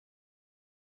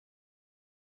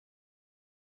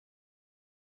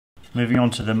Moving on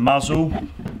to the muzzle.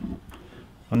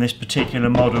 On this particular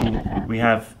model we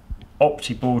have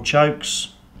opti-bore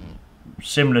chokes,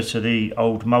 similar to the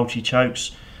old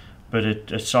multi-chokes, but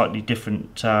a slightly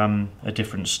different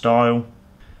style.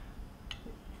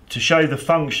 To show the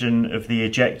function of the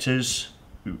ejectors,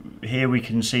 here we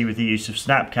can see with the use of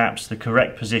snap caps the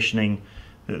correct positioning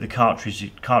that the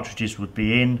cartridges would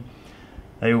be in.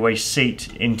 They always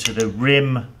seat into the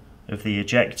rim of the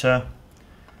ejector.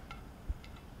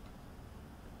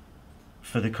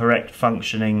 For the correct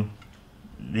functioning,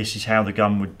 this is how the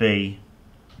gun would be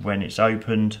when it's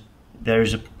opened. There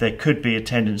could be a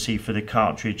tendency for the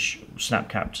cartridge snap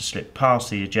cap to slip past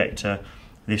the ejector.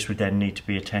 This would then need to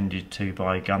be attended to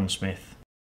by a gunsmith